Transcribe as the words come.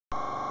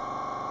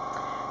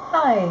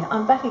Hi,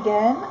 I'm back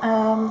again.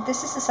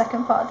 This is the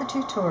second part of the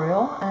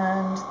tutorial,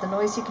 and the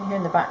noise you can hear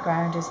in the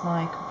background is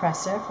my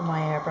compressor for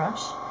my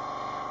airbrush.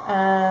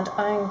 And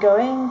I'm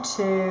going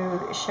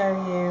to show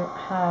you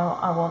how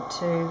I want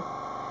to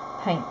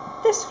paint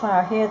this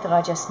flower here that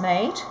I just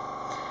made,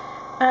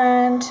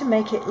 and to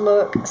make it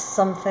look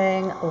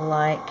something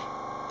like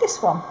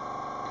this one.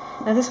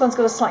 Now this one's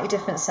got a slightly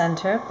different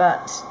centre,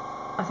 but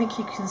I think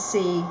you can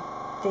see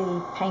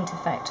the paint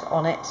effect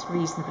on it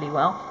reasonably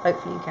well.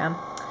 Hopefully you can.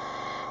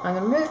 I'm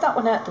going to move that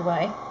one out the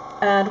way,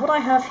 and what I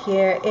have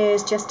here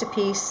is just a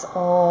piece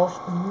of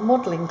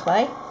modelling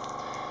clay,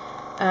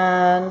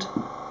 and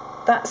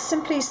that's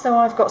simply so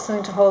I've got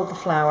something to hold the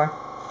flower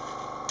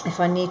if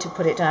I need to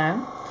put it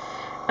down.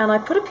 And I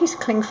put a piece of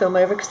cling film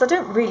over because I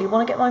don't really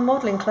want to get my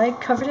modelling clay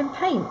covered in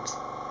paint.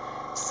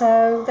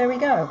 So there we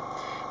go.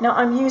 Now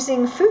I'm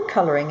using food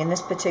colouring in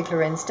this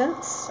particular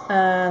instance,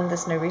 and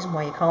there's no reason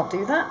why you can't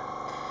do that.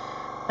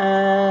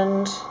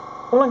 And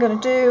all I'm going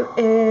to do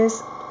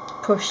is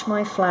push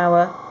my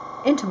flower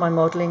into my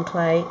modelling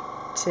clay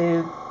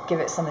to give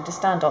it something to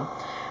stand on.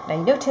 Now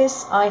you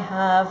notice I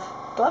have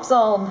gloves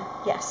on.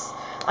 Yes,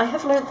 I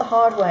have learnt the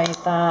hard way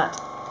that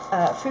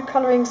food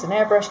colourings and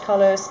airbrush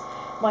colours,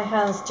 my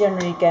hands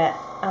generally get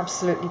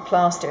absolutely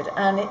plastered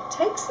and it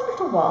takes a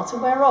little while to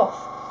wear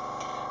off.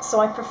 So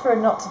I prefer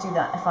not to do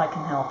that if I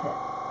can help it.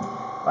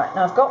 Right,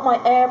 now I've got my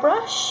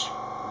airbrush,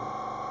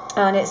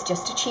 and it's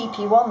just a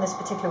cheapy one, this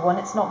particular one.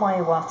 It's not my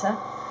Iwata.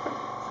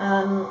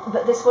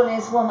 But this one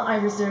is one that I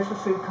reserve for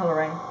food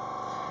colouring.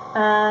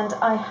 And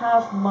I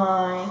have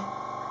my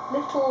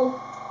little,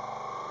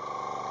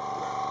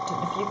 I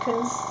don't know if you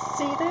can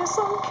see this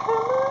on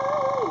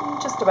camera,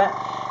 just about,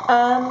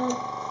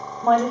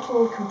 my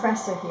little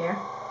compressor here.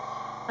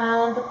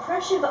 And the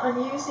pressure that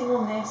I'm using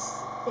on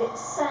this,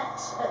 it's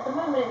set, at the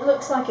moment it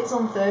looks like it's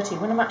on 30.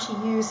 When I'm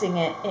actually using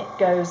it, it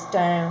goes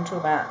down to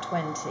about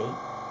 20.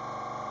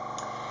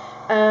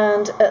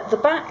 And at the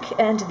back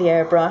end of the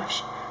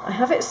airbrush, I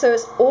have it so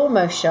it's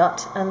almost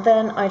shut, and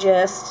then I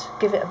just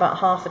give it about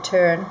half a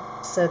turn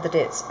so that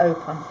it's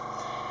open.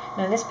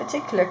 Now in this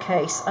particular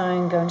case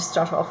I'm going to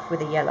start off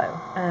with a yellow,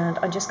 and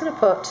I'm just going to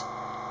put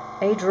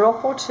a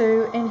drop or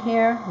two in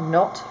here,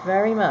 not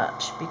very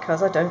much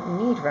because I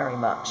don't need very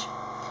much.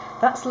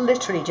 That's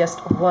literally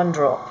just one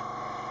drop.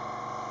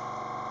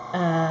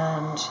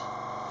 And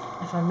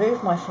if I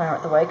move my flower out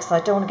of the way, because I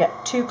don't want to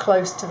get too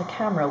close to the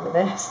camera with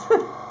this,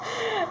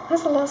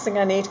 that's the last thing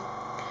I need.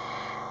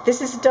 This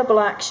is a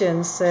double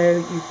action, so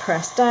you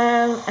press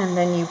down and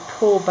then you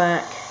pull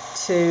back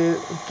to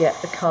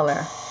get the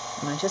colour.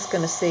 And I'm just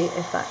going to see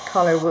if that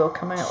colour will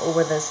come out or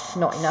whether there's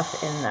not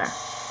enough in there.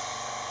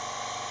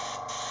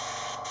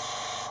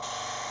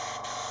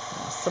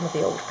 Some of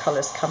the old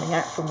colours coming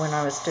out from when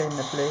I was doing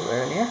the blue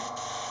earlier.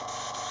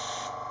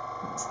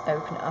 Let's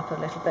open it up a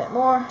little bit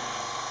more.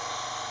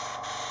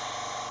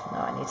 No,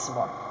 I need some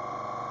more.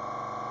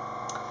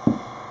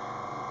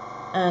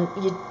 And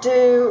you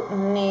do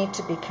need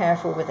to be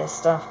careful with this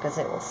stuff because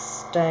it will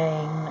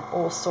stain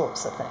all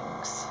sorts of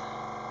things.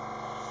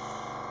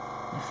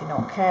 If you're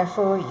not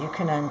careful, you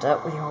can end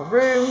up with your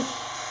room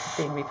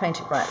being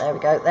repainted. Right, there we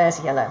go, there's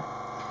yellow.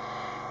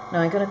 Now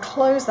I'm going to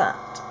close that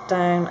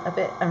down a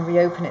bit and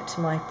reopen it to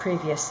my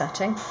previous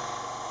setting.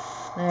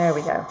 There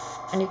we go.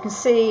 And you can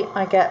see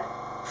I get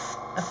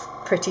a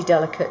pretty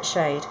delicate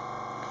shade.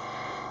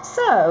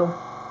 So,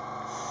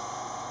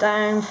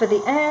 down for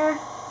the air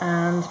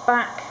and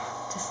back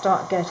to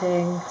start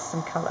getting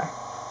some colour.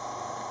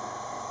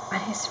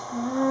 And it's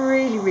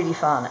really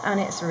fun, and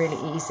it's really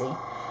easy.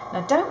 Now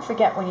don't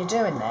forget, when you're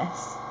doing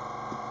this,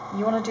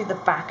 you want to do the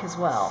back as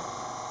well,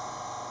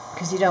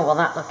 because you don't want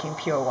that looking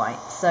pure white.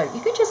 So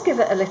you can just give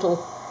it a little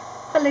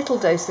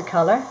dose of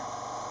colour.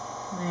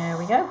 There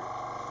we go.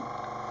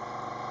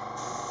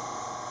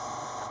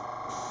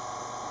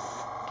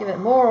 Give it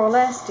more or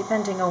less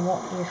depending on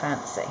what you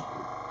fancy.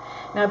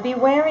 Now be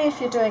wary if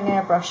you're doing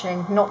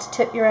airbrushing not to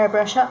tip your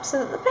airbrush up so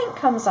that the paint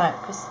comes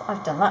out, because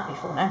I've done that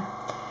before now.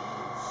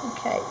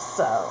 Okay,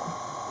 so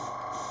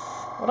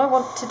what I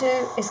want to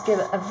do is give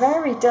it a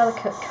very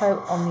delicate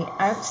coat on the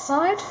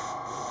outside.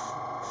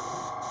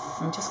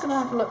 I'm just going to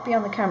have a look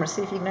beyond the camera,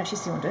 see if you can actually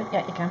see what I'm doing.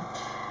 Yeah, you can.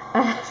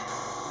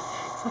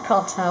 So I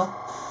can't tell.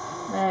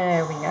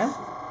 There we go.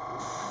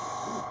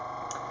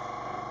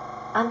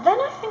 And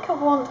then I think I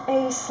want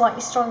a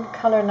slightly stronger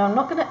colour. Now I'm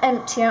not going to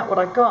empty out what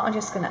I've got, I'm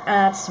just going to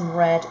add some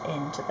red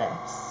into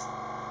this.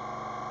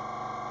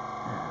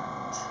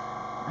 And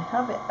I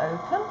have it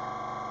open.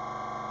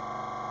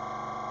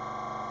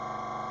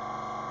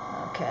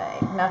 Okay,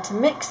 now to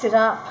mix it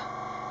up,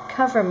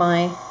 cover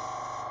my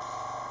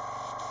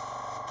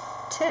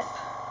tip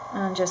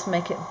and just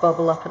make it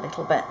bubble up a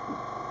little bit.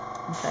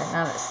 Okay,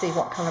 now let's see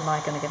what colour am I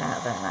going to get out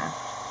of there now.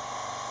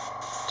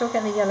 Still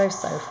getting the yellow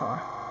so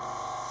far.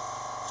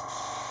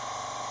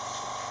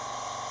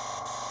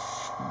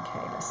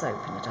 Okay, let's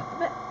open it up a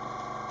bit.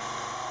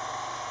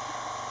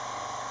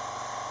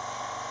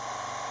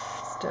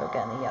 Still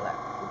getting the yellow.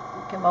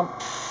 Come on.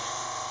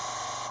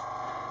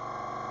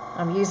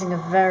 I'm using a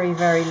very,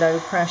 very low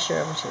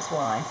pressure, which is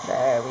why.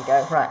 There we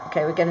go. Right,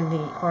 okay, we're getting the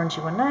orangey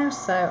one now,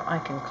 so I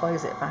can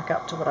close it back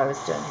up to what I was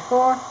doing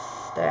before.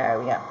 There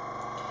we go.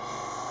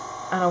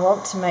 And I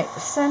want to make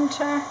the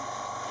centre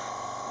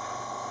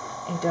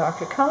a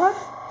darker colour,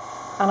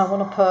 and I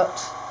want to put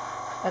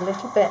a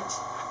little bit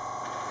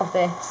of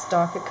this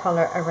darker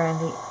colour around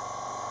the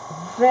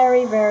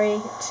very,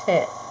 very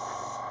tip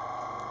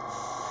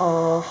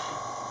of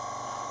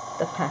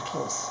the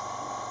petals.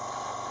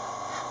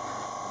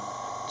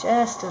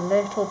 Just a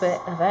little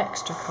bit of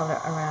extra colour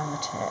around the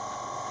tip.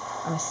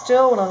 And I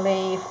still want to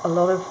leave a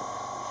lot of,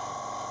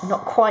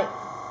 not quite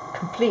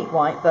complete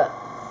white, but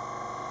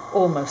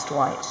almost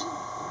white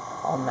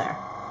on there.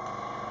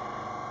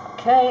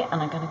 Okay,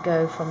 and I'm going to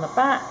go from the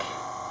back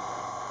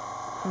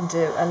and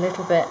do a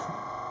little bit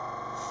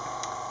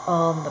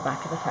on the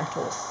back of the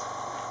petals.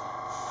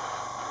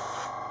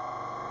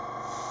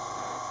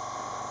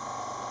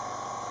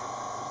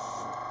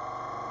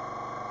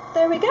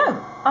 There we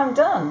go, I'm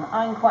done.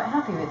 I'm quite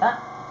happy with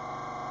that.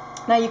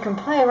 Now you can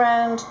play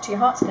around to your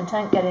heart's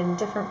content, getting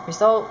different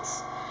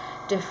results,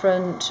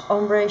 different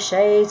ombre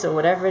shades or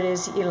whatever it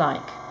is that you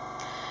like.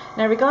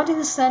 Now regarding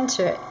the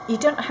centre, you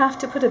don't have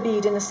to put a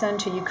bead in the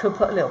centre. You could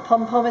put a little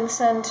pom-pom in the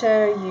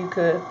centre, you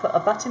could put a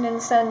button in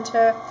the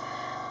centre.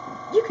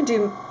 You can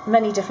do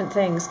many different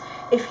things.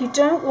 If you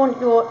don't want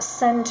your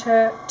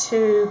centre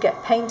to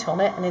get paint on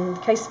it, and in the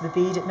case of the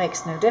bead it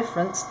makes no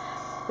difference,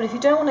 but if you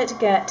don't want it to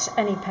get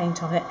any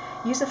paint on it,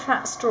 use a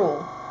fat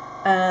straw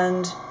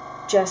and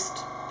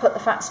just put the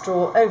fat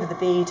straw over the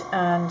bead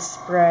and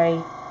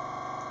spray,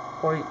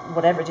 or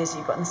whatever it is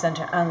you've got in the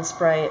centre, and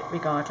spray it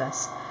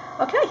regardless.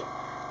 Okay,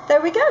 there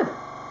we go.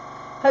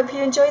 Hope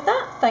you enjoyed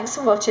that. Thanks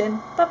for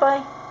watching. Bye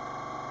bye.